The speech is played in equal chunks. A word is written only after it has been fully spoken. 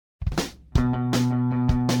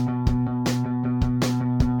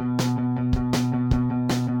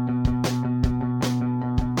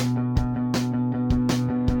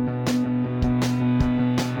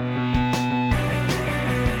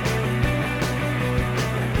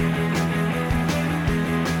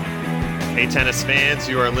Hey, tennis fans,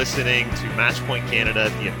 you are listening to Matchpoint Canada,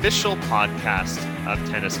 the official podcast of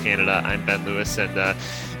Tennis Canada. I'm Ben Lewis, and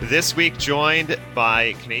this week joined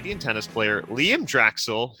by Canadian tennis player Liam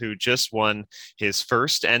Draxl, who just won his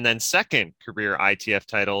first and then second career ITF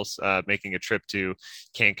titles, making a trip to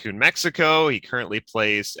Cancun, Mexico. He currently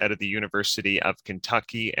plays out of the University of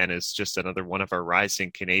Kentucky and is just another one of our rising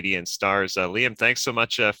Canadian stars. Liam, thanks so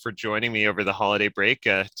much for joining me over the holiday break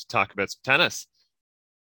to talk about some tennis.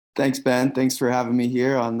 Thanks, Ben. Thanks for having me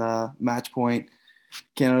here on the Matchpoint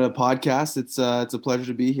Canada podcast. It's a pleasure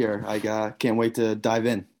to be here. I can't wait to dive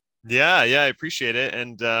in. Yeah, I appreciate it.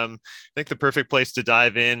 And I think the perfect place to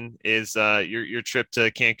dive in is your trip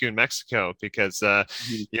to Cancun, Mexico, because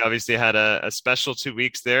you obviously had a special 2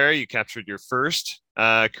 weeks there. You captured your first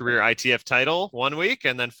career ITF title 1 week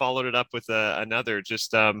and then followed it up with another.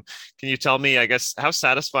 Just can you tell me, I guess, how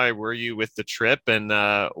satisfied were you with the trip and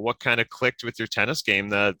what kind of clicked with your tennis game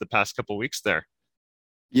the past couple weeks there?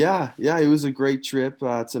 Yeah, it was a great trip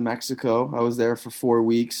to Mexico. I was there for 4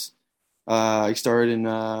 weeks. I started in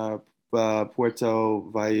Puerto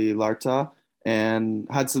Vallarta and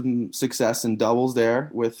had some success in doubles there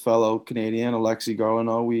with fellow Canadian Alexi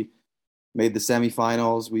Garlano. We made the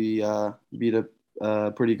semifinals. We beat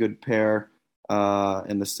a pretty good pair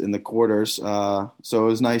in the quarters. So it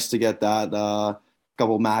was nice to get that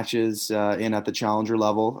couple matches in at the challenger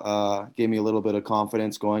level. Gave me a little bit of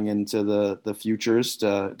confidence going into the futures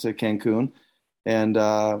to Cancun. And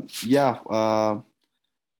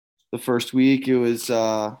the first week it was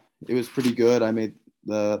pretty good. I made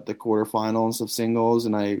the quarterfinals of singles,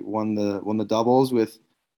 and I won the doubles with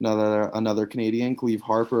another Canadian, Cleve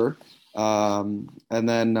Harper. And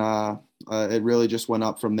then it really just went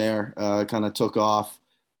up from there. Kind of took off.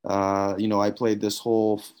 I played this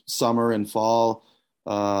whole summer and fall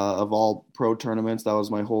of all pro tournaments. That was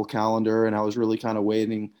my whole calendar, and I was really kind of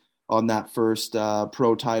waiting on that first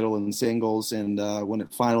pro title in singles. And when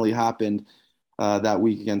it finally happened that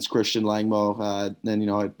week against Christian Langmo, then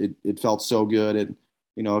it felt so good. It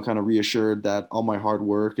kind of reassured that all my hard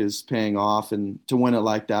work is paying off, and to win it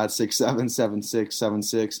like that, 6-7, 7-6,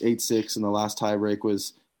 7-6, 8-6 in the last tiebreak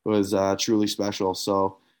was truly special.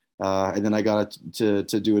 So and then I got to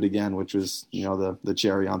do it again, which was the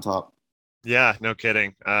cherry on top. Yeah, no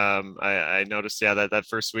kidding. I noticed, that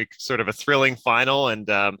first week, sort of a thrilling final, and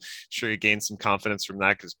sure you gained some confidence from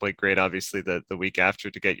that because played great, obviously, the week after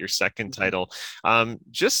to get your second title.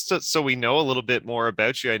 Just so we know a little bit more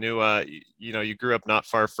about you, I knew, you grew up not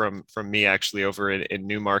far from me, actually, over in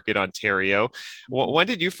Newmarket, Ontario. When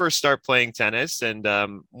did you first start playing tennis, and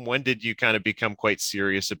when did you kind of become quite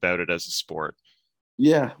serious about it as a sport?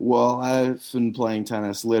 Yeah, well, I've been playing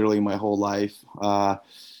tennis literally my whole life.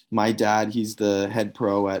 My dad, he's the head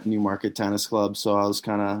pro at Newmarket Tennis Club, so I was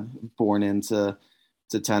kind of born into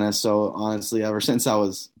tennis. So honestly, ever since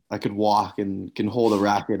I could walk and can hold a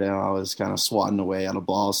racket, and I was kind of swatting away at a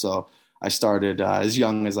ball. So I started as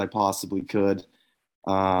young as I possibly could.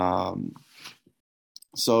 It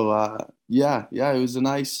was a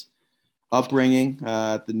nice upbringing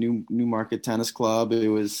at the Newmarket Tennis Club. It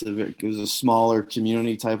was a smaller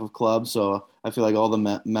community type of club, so I feel like all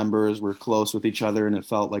the members were close with each other, and it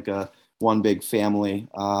felt like a one big family.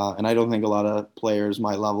 And I don't think a lot of players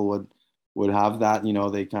my level would have that.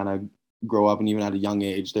 They kind of grow up, and even at a young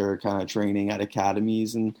age, they're kind of training at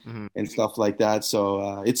academies and stuff like that.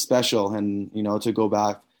 So it's special, and to go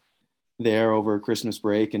back there over Christmas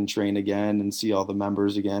break and train again and see all the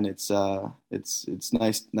members again. It's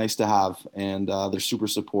nice to have, and they're super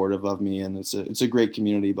supportive of me, and it's a great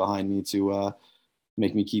community behind me to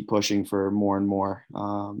make me keep pushing for more and more.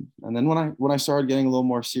 And then when I started getting a little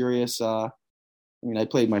more serious, I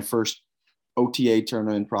played my first OTA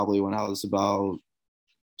tournament probably when I was about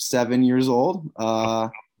 7 years old,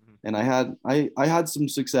 and I had some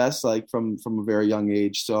success like from a very young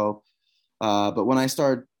age. So. But when I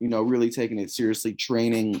started, really taking it seriously,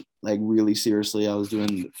 training like really seriously, I was doing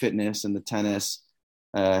the fitness and the tennis,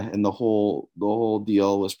 and the whole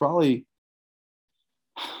deal was probably,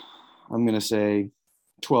 I'm gonna say,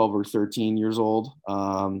 12 or 13 years old.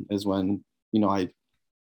 Is when I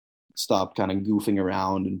stopped kind of goofing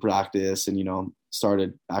around in practice, and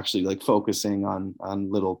started actually like focusing on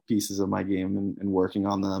little pieces of my game and working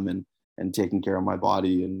on them and taking care of my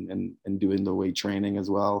body and doing the weight training as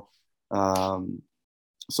well.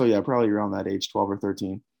 So yeah, probably around that age, 12 or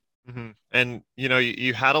 13. Mm-hmm. And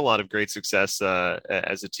you had a lot of great success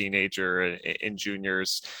as a teenager in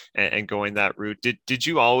juniors and going that route. Did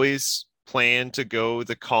you always plan to go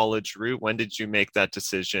the college route? When did you make that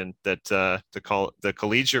decision that the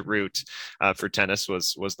collegiate route for tennis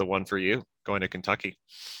was the one for you, going to Kentucky?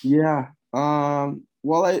 Yeah,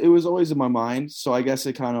 Well, it was always in my mind, so I guess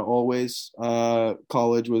it kind of always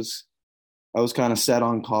college was. I was kind of set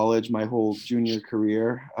on college my whole junior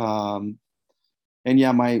career. And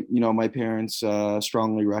yeah, my parents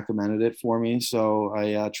strongly recommended it for me, so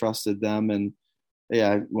I trusted them. And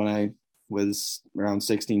yeah, when I was around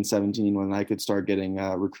 16, 17, when I could start getting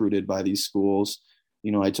recruited by these schools,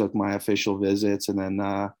 I took my official visits, and then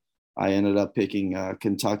I ended up picking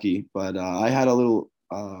Kentucky. But I had a little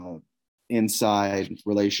inside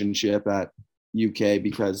relationship at UK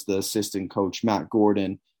because the assistant coach, Matt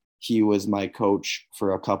Gordon, he was my coach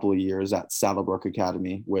for a couple of years at Saddlebrook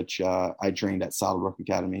Academy, which I trained at Saddlebrook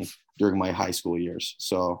Academy during my high school years.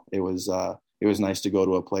 So it was nice to go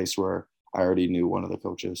to a place where I already knew one of the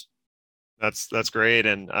coaches. That's great,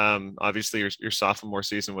 and obviously your sophomore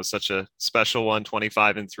season was such a special one,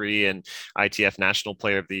 25-3, and ITF National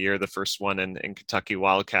Player of the Year, the first one in Kentucky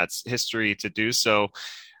Wildcats history to do so.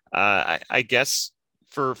 I guess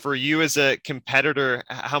for you as a competitor,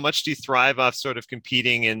 how much do you thrive off sort of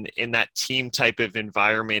competing in that team type of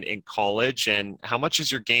environment in college, and how much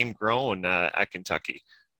has your game grown at Kentucky?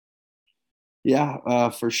 Yeah,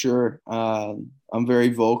 for sure. I'm very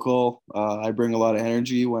vocal. I bring a lot of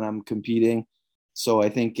energy when I'm competing. So I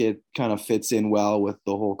think it kind of fits in well with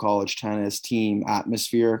the whole college tennis team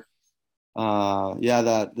atmosphere. Yeah,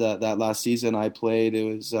 that last season I played, it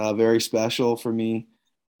was very special for me.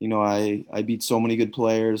 I beat so many good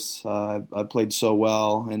players. I played so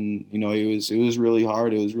well, and it was really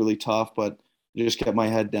hard. It was really tough, but I just kept my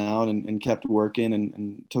head down and kept working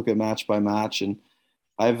and took it match by match. And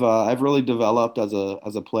I've really developed as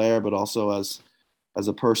a player, but also as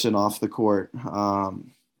a person off the court.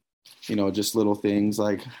 Just little things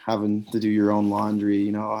like having to do your own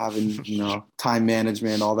laundry, having time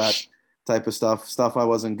management, all that type of stuff I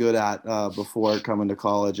wasn't good at before coming to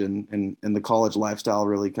college, and the college lifestyle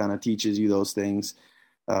really kind of teaches you those things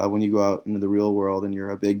when you go out into the real world and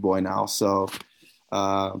you're a big boy now. So.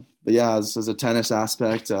 But yeah, as a tennis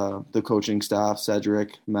aspect, the coaching staff,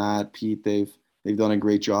 Cedric, Matt, Pete, they've done a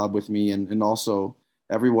great job with me, and also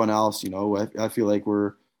everyone else. I feel like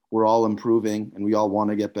we're all improving and we all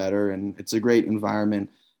want to get better, and it's a great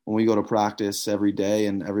environment when we go to practice every day,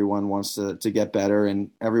 and everyone wants to get better,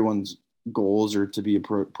 and everyone's goals are to be a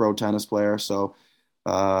pro tennis player. So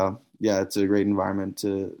yeah, it's a great environment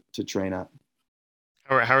to train at.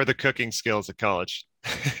 How are the cooking skills at college?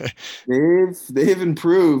 They've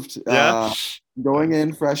improved. Yeah. Going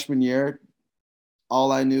in freshman year,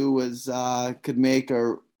 all I knew was could make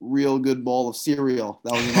a real good bowl of cereal.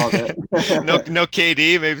 That was No, about it. no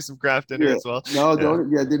KD, maybe some craft dinner Yeah. as well. No, Yeah.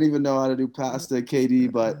 don't. Yeah, didn't even know how to do pasta, KD,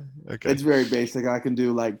 but Okay. it's very basic. I can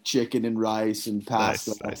do like chicken and rice and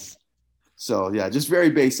pasta. Nice, nice. So yeah, just very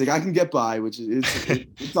basic. I can get by, which is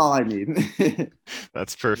it's all I need.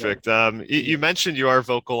 That's Yeah. perfect. You mentioned you are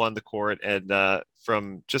vocal on the court, and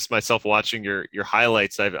from just myself watching your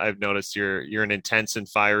highlights, I've noticed you're an intense and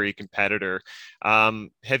fiery competitor.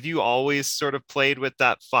 Have you always sort of played with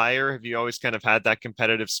that fire? Have you always kind of had that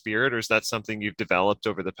competitive spirit, or is that something you've developed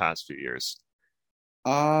over the past few years?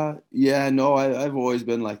 Yeah, no, I've always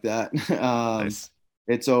been like that. Nice.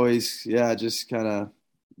 It's always, yeah, just kind of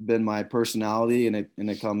been my personality, and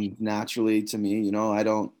it comes naturally to me. I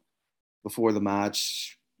don't before the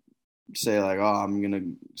match say like, oh, I'm gonna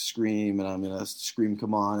scream and I'm gonna scream,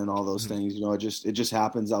 come on, and all those Mhm. things. It just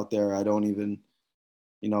happens out there. I don't even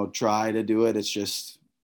try to do it. It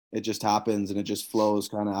just happens, and it just flows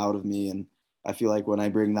kind of out of me. And I feel like when I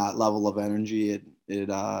bring that level of energy,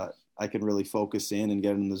 I can really focus in and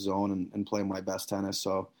get in the zone and play my best tennis.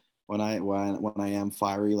 So when I am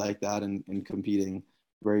fiery like that and competing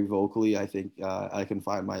very vocally, I think I can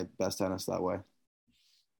find my best tennis that way.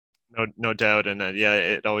 No doubt. And yeah,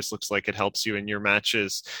 it always looks like it helps you in your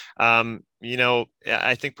matches.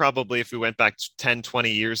 I think probably if we went back 10, 20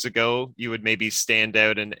 years ago, you would maybe stand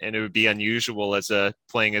out, and it would be unusual as a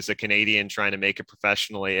playing as a Canadian trying to make it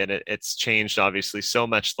professionally. And it's changed obviously so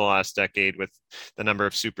much the last decade with the number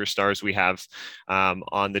of superstars we have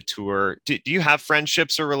on the tour. Do you have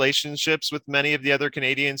friendships or relationships with many of the other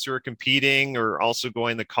Canadians who are competing or also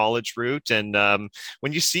going the college route? And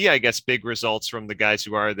when you see, I guess, big results from the guys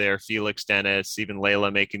who are there, Felix Dennis, even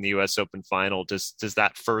Layla making the U.S. Open final, does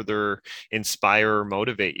that further inspire or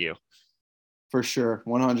motivate you? For sure,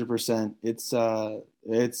 100%. It's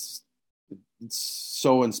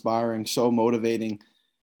so inspiring, so motivating,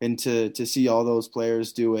 and to see all those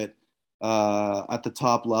players do it at the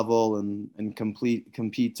top level and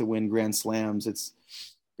compete to win Grand Slams.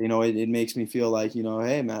 It makes me feel like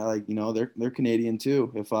hey man, like they're Canadian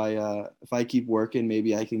too. If I keep working,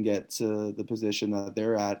 maybe I can get to the position that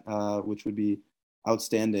they're at, which would be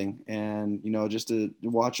outstanding. And, just to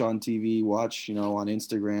watch on TV, watch, on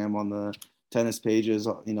Instagram, on the tennis pages,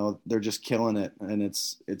 they're just killing it. And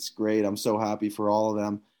it's great. I'm so happy for all of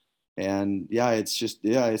them. And yeah,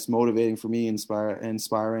 it's motivating for me,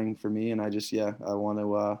 inspiring for me. And I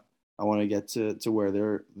want to get to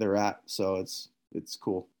where they're at. So it's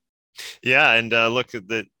cool. Yeah, and look at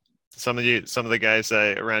the some of the guys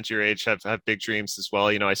around your age have big dreams as well.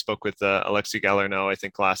 I spoke with Alexi Galarneau, I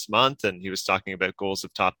think last month, and he was talking about goals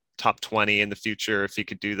of top 20 in the future if he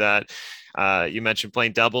could do that. You mentioned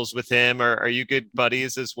playing doubles with him. Are you good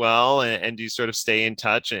buddies as well? And do you sort of stay in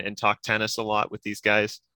touch and talk tennis a lot with these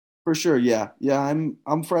guys? For sure, yeah, yeah.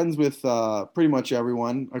 I'm friends with pretty much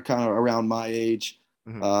everyone, kind of around my age.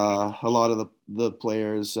 Mhm. A lot of the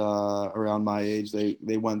players around my age,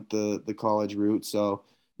 they went the college route, so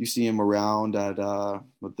you see them around at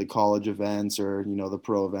with the college events or the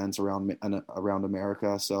pro events around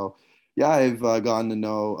America. So yeah, I've gotten to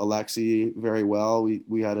know Alexi very well.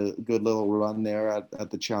 We had a good little run there at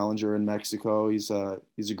the Challenger in Mexico. He's a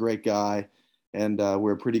great guy, and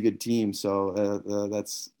we're a pretty good team. So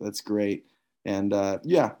that's great. And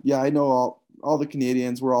yeah, I know all the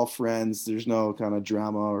Canadians. We're all friends. There's no kind of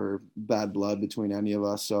drama or bad blood between any of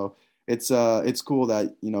us. So it's cool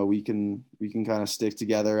that we can kind of stick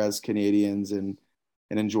together as Canadians and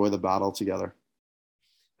enjoy the battle together.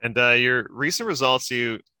 And your recent results,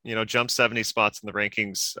 you jumped 70 spots in the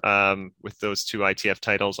rankings with those two ITF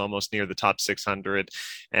titles, almost near the top 600.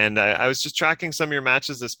 And I was just tracking some of your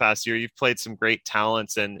matches this past year. You've played some great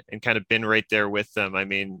talents and kind of been right there with them. I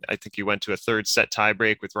mean, I think you went to a third set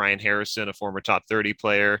tiebreak with Ryan Harrison, a former top 30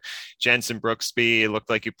 player. Jenson Brooksby, it looked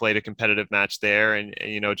like you played a competitive match there. And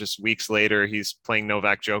just weeks later, he's playing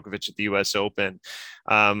Novak Djokovic at the US Open.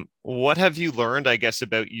 What have you learned, I guess,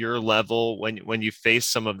 about your level when you face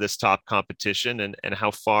some of this top competition, and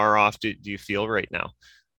how far off do you feel right now?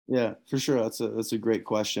 Yeah, for sure. That's a great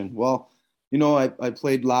question. Well, I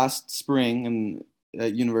played last spring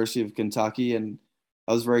at University of Kentucky, and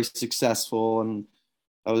I was very successful, and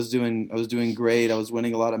I was doing great. I was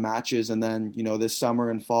winning a lot of matches, and then this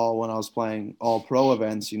summer and fall when I was playing all pro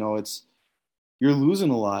events, you're losing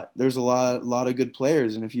a lot. There's a lot of good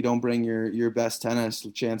players, and if you don't bring your best tennis,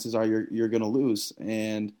 chances are you're gonna lose.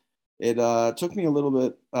 And it took me a little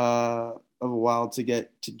bit of a while to get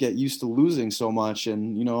used to losing so much,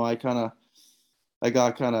 and I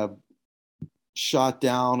got kind of shot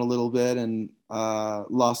down a little bit and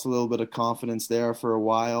lost a little bit of confidence there for a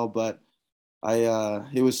while. But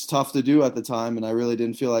it was tough to do at the time, and I really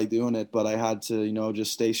didn't feel like doing it. But I had to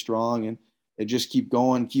just stay strong and just keep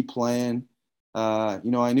going, keep playing. I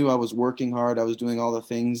knew I was working hard. I was doing all the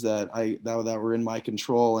things that were in my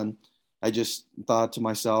control, and I just thought to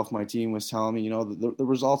myself, my team was telling me, the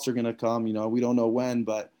results are going to come. We don't know when,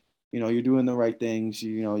 but you're doing the right things.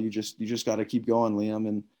 You just got to keep going,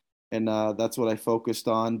 Liam, and that's what I focused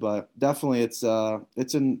on. But definitely, it's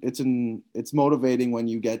motivating when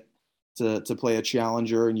you get to play a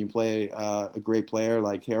challenger and you play a great player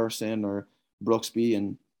like Harrison or Brooksby,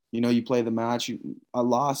 and you play the match. I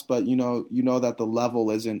lost, but you know that the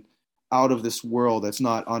level isn't out of this world. It's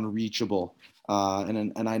not unreachable.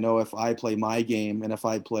 And I know if I play my game and if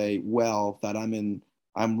I play well, that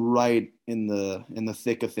I'm right in the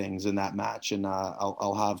thick of things in that match, and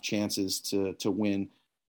I'll have chances to win.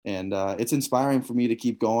 And it's inspiring for me to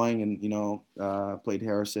keep going. And played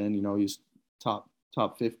Harrison. He's top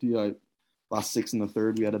 50. I lost 6 in the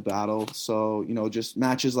third. We had a battle. So just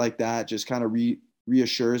matches like that just kind of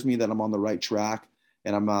reassures me that I'm on the right track,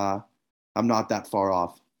 and I'm not that far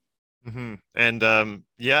off. And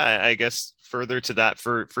yeah, I guess further to that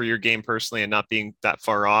for your game personally and not being that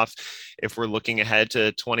far off, if we're looking ahead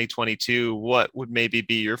to 2022, what would maybe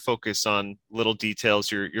be your focus on little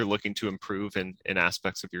details you're looking to improve in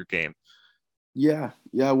aspects of your game? Yeah.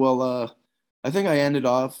 Well, I think I ended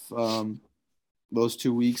off those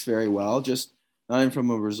 2 weeks very well. Just not even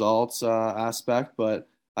from a results aspect, but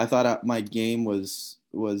I thought my game was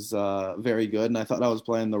very good, and I thought I was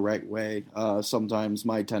playing the right way. Sometimes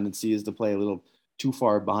my tendency is to play a little too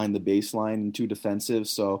far behind the baseline and too defensive,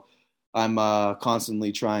 so I'm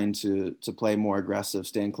constantly trying to play more aggressive,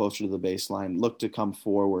 stand closer to the baseline, look to come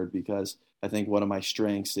forward, because I think one of my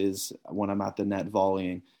strengths is when I'm at the net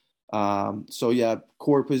volleying. So yeah,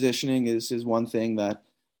 court positioning is one thing that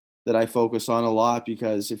I focus on a lot,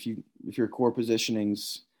 because if your core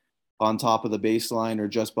positioning's on top of the baseline or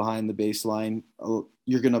just behind the baseline,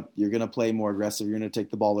 you're gonna play more aggressive. You're gonna take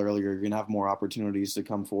the ball earlier. You're gonna have more opportunities to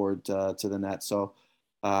come forward to the net. So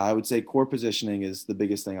I would say core positioning is the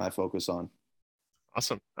biggest thing I focus on.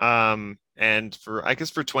 Awesome. And I guess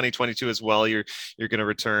for 2022 as well, you're going to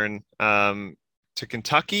return to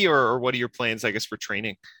Kentucky, or what are your plans, I guess, for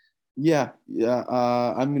training? Yeah.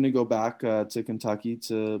 I'm gonna go back to Kentucky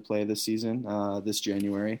to play this season, this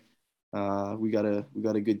January. We got a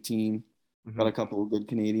good team. Got a couple of good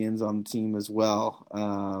Canadians on the team as well.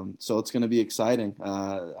 So it's going to be exciting.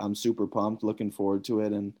 I'm super pumped, looking forward to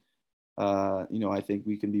it. And, I think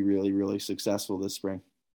we can be really, really successful this spring.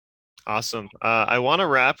 Awesome. I want to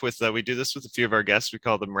wrap with we do this with a few of our guests. We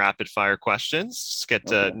call them rapid fire questions. Just get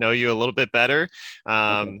to know you a little bit better.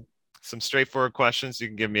 Some straightforward questions. You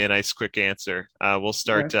can give me a nice quick answer. We'll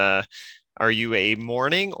start. Okay. Are you a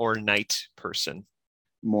morning or night person?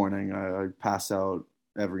 Morning. I pass out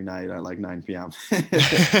every night at like 9 p.m.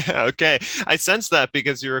 Okay. I sense that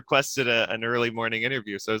because you requested an early morning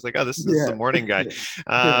interview. So I was like, oh, this is the morning guy.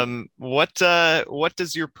 What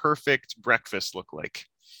does your perfect breakfast look like?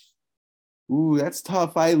 Ooh, that's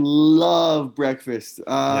tough. I love breakfast.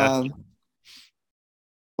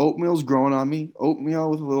 Oatmeal's growing on me. Oatmeal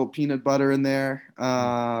with a little peanut butter in there.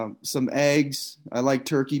 Some eggs. I like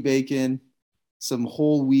turkey bacon. Some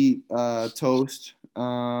whole wheat toast.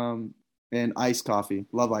 And iced coffee.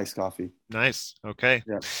 Love iced coffee. Nice. Okay.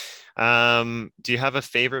 Yeah. Do you have a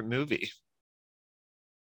favorite movie?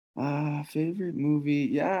 Favorite movie?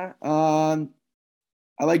 Yeah. I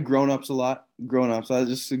like Grown Ups a lot. Grown Ups. That's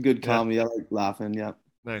just a good comedy. I like laughing. Yeah.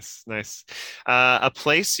 Nice. A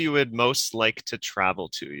place you would most like to travel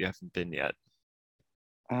to, you haven't been yet?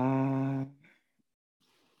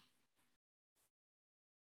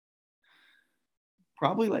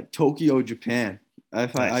 Probably like Tokyo, Japan. I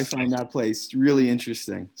find that place really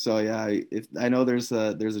interesting. So yeah, if I know there's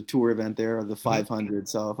a tour event there of the 500.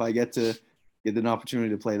 So if I get an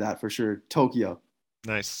opportunity to play that, for sure, Tokyo.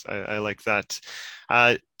 Nice. I like that.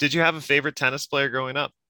 Did you have a favorite tennis player growing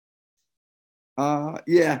up?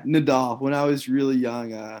 Yeah, Nadal. When I was really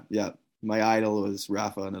young, my idol was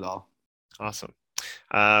Rafa Nadal. Awesome.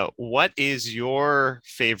 What is your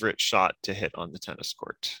favorite shot to hit on the tennis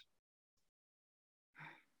court?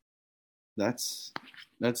 That's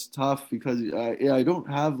tough because I don't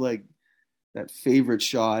have like that favorite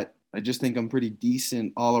shot. I just think I'm pretty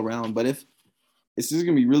decent all around. But if this is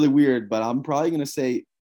gonna be really weird, but I'm probably gonna say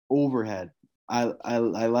overhead. I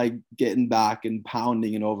like getting back and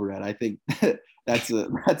pounding an overhead. I think that's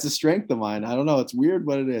a strength of mine. I don't know. It's weird,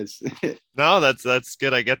 but it is. No, that's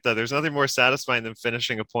good. I get that. There's nothing more satisfying than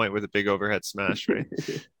finishing a point with a big overhead smash, right?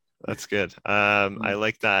 That's good. I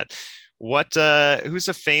like that. Who's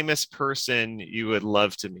a famous person you would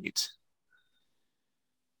love to meet?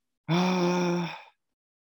 That's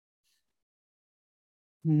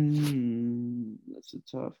a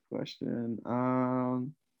tough question.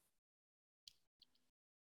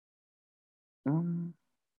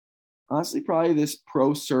 Honestly, probably this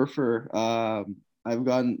pro surfer.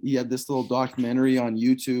 He had this little documentary on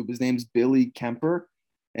YouTube. His name's Billy Kemper,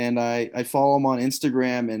 and I follow him on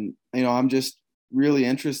Instagram, and I'm just really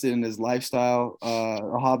interested in his lifestyle.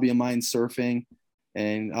 A hobby of mine, surfing,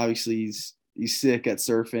 and obviously he's sick at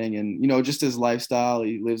surfing, and just his lifestyle.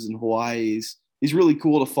 He lives in Hawaii. He's really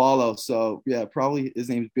cool to follow. So yeah, probably his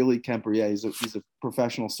name's Billy Kemper. Yeah, he's a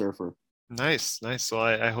professional surfer. Nice. Well,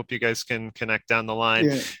 I hope you guys can connect down the line.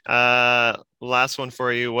 Yeah. Last one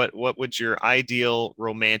for you. What would your ideal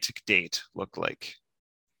romantic date look like?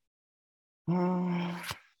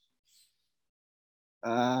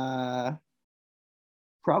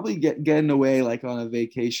 Probably getting away like on a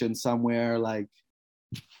vacation somewhere like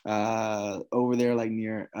over there like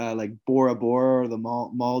near like Bora Bora or the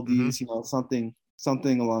Maldives,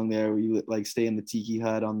 something along there where you like stay in the tiki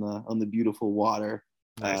hut on the beautiful water.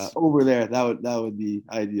 Nice. Over there, that would be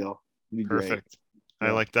ideal. It'd be perfect. Great.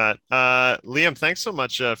 I like that. Liam, thanks so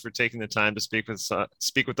much for taking the time to speak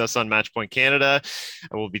with us on Matchpoint Canada.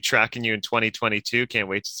 And we'll be tracking you in 2022. Can't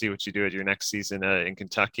wait to see what you do at your next season in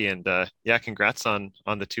Kentucky. And congrats on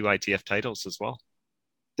the 2 ITF titles as well.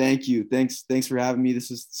 Thank you. Thanks for having me.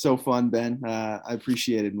 This is so fun, Ben. I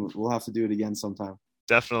appreciate it. And we'll have to do it again sometime.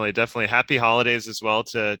 Definitely. Happy holidays as well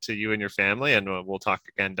to you and your family. And we'll talk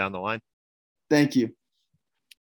again down the line. Thank you.